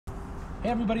Hey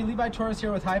everybody, Levi Torres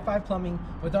here with High Five Plumbing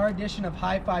with our edition of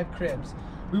High Five Cribs.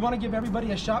 We want to give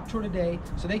everybody a shop tour today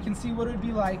so they can see what it would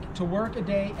be like to work a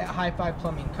day at High Five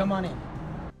Plumbing. Come on in.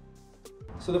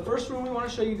 So the first room we want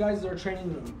to show you guys is our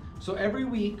training room. So every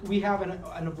week we have a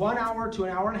 1 hour to an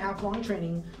hour and a half long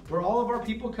training where all of our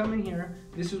people come in here.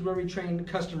 This is where we train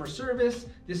customer service.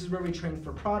 This is where we train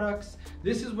for products.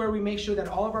 This is where we make sure that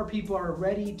all of our people are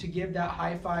ready to give that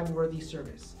high five worthy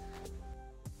service.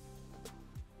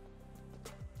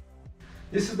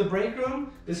 This is the break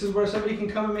room. This is where somebody can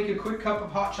come and make a quick cup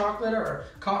of hot chocolate or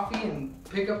coffee and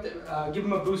pick up give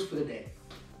them a boost for the day.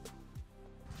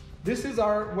 This is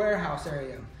our warehouse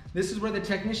area. This is where the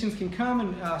technicians can come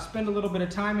and spend a little bit of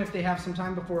time if they have some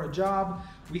time before a job.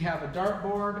 We have a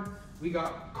dartboard, we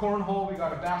got cornhole, we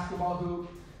got a basketball hoop.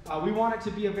 We want it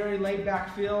to be a very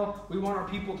laid-back feel. We want our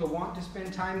people to want to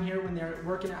spend time here when they're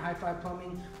working at High Five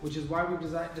Plumbing, which is why we've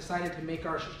decided to make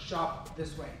our shop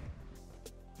this way.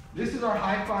 This is our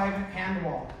High Five hand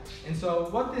wall. And so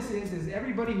what this is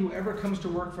everybody who ever comes to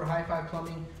work for High Five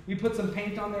Plumbing, we put some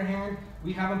paint on their hand,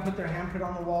 we have them put their handprint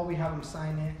on the wall, we have them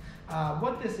sign it.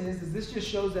 What this is this just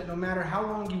shows that no matter how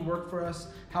long you work for us,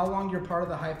 how long you're part of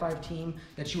the High Five team,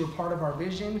 that you are part of our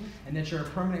vision and that you're a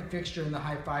permanent fixture in the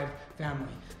High Five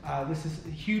family. This is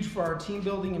huge for our team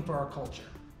building and for our culture.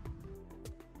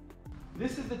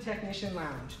 This is the technician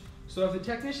lounge. So if the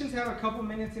technicians have a couple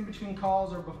minutes in between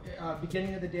calls or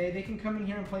beginning of the day, they can come in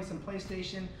here and play some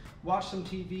PlayStation, watch some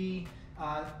TV.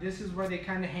 This is where they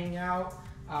kind of hang out.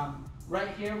 Right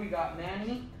here we got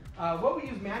Manny. What we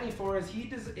use Manny for is we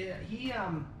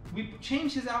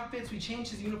change his outfits, we change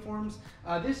his uniforms.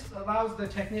 This allows the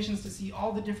technicians to see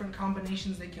all the different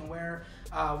combinations they can wear.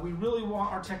 We really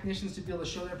want our technicians to be able to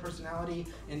show their personality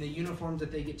in the uniforms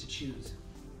that they get to choose.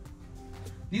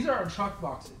 These are our truck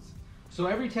boxes. So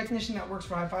every technician that works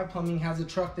for High Five Plumbing has a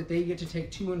truck that they get to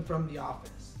take to and from the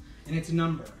office, and it's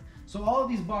numbered. So all of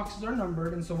these boxes are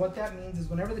numbered, and so what that means is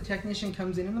whenever the technician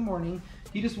comes in the morning,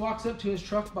 he just walks up to his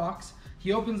truck box,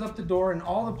 he opens up the door, and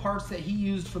all the parts that he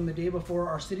used from the day before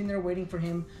are sitting there waiting for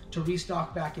him to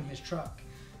restock back in his truck.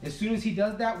 As soon as he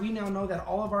does that, we now know that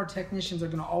all of our technicians are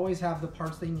going to always have the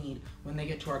parts they need when they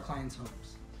get to our clients'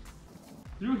 homes.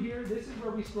 Through here, this is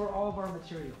where we store all of our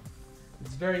material.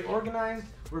 It's very organized,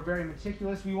 we're very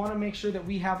meticulous. We want to make sure that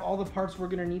we have all the parts we're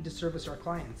going to need to service our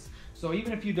clients. So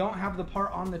even if you don't have the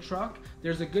part on the truck,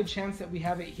 there's a good chance that we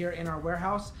have it here in our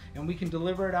warehouse and we can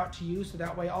deliver it out to you, so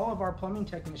that way all of our plumbing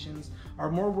technicians are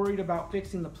more worried about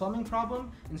fixing the plumbing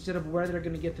problem instead of where they're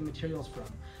going to get the materials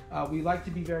from. We like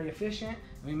to be very efficient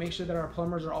and we make sure that our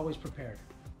plumbers are always prepared.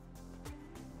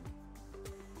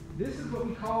 This is what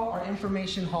we call our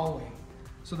information hallway.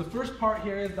 So the first part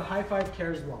here is the High Five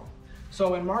Cares wall.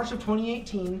 So in March of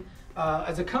 2018,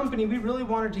 as a company, we really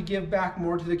wanted to give back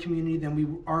more to the community than we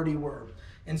already were.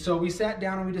 And so we sat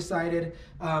down and we decided,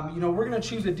 we're gonna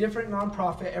choose a different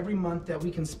nonprofit every month that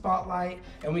we can spotlight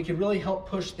and we can really help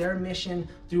push their mission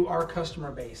through our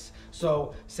customer base.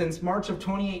 So since March of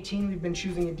 2018, we've been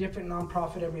choosing a different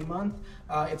nonprofit every month.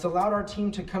 It's allowed our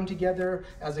team to come together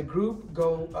as a group,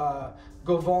 go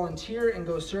volunteer and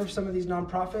go serve some of these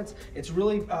nonprofits. It's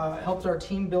really helped our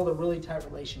team build a really tight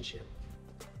relationship.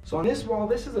 So on this wall,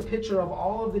 this is a picture of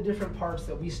all of the different parts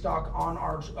that we stock on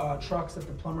our trucks that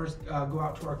the plumbers go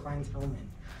out to our clients' home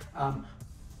in.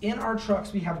 In our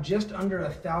trucks, we have just under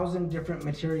 1,000 different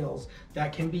materials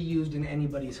that can be used in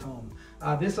anybody's home.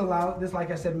 This,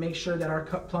 like I said, makes sure that our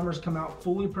plumbers come out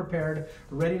fully prepared,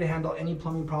 ready to handle any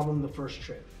plumbing problem the first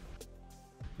trip.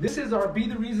 This is our Be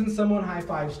the Reason Someone High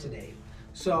Fives today.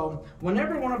 So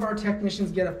whenever one of our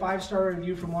technicians get a 5-star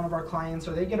review from one of our clients,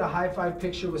 or they get a high five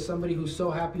picture with somebody who's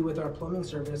so happy with our plumbing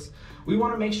service, we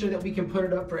want to make sure that we can put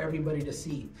it up for everybody to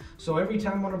see. So every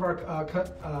time one of our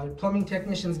plumbing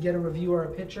technicians get a review or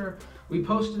a picture, we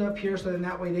post it up here so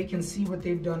that way they can see what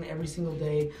they've done every single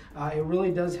day. It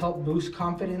really does help boost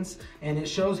confidence, and it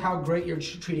shows how great you're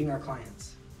treating our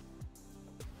clients.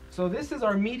 So this is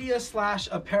our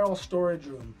media/apparel storage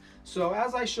room. So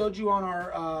as I showed you on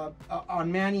our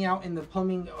on Manny out in the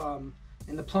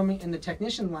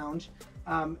technician lounge,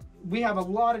 we have a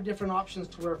lot of different options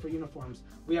to wear for uniforms.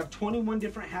 We have 21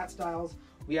 different hat styles.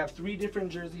 We have 3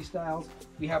 different jersey styles.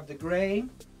 We have the gray,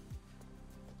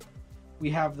 we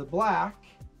have the black,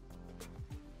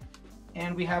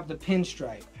 and we have the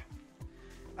pinstripe.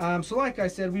 So like I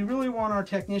said, we really want our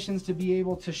technicians to be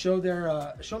able to show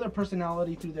their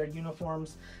personality through their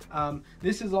uniforms.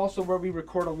 This is also where we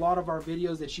record a lot of our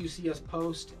videos that you see us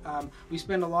post. We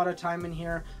spend a lot of time in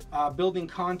here building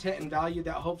content and value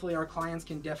that hopefully our clients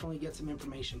can definitely get some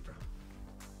information from.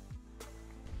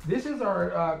 This is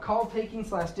our call taking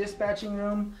 / dispatching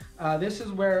room. This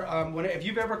is where, if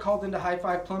you've ever called into High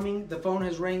Five Plumbing, the phone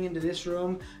has rang into this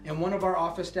room and one of our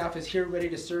office staff is here ready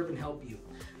to serve and help you.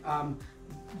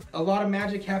 A lot of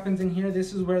magic happens in here.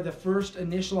 This is where the first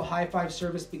initial High Five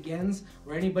service begins,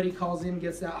 where anybody calls in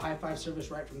gets that High Five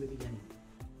service right from the beginning.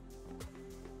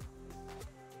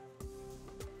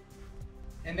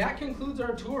 And that concludes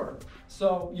our tour.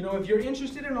 So, if you're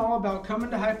interested in all about coming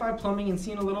to High Five Plumbing and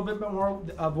seeing a little bit more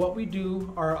of what we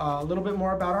do, or a little bit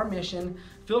more about our mission,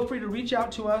 feel free to reach out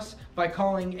to us by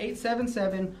calling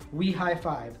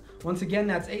 877-WE-HIGH-FIVE. Once again,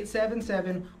 that's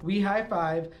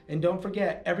 877-WE-HIGH-FIVE, and don't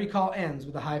forget, every call ends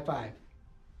with a high five.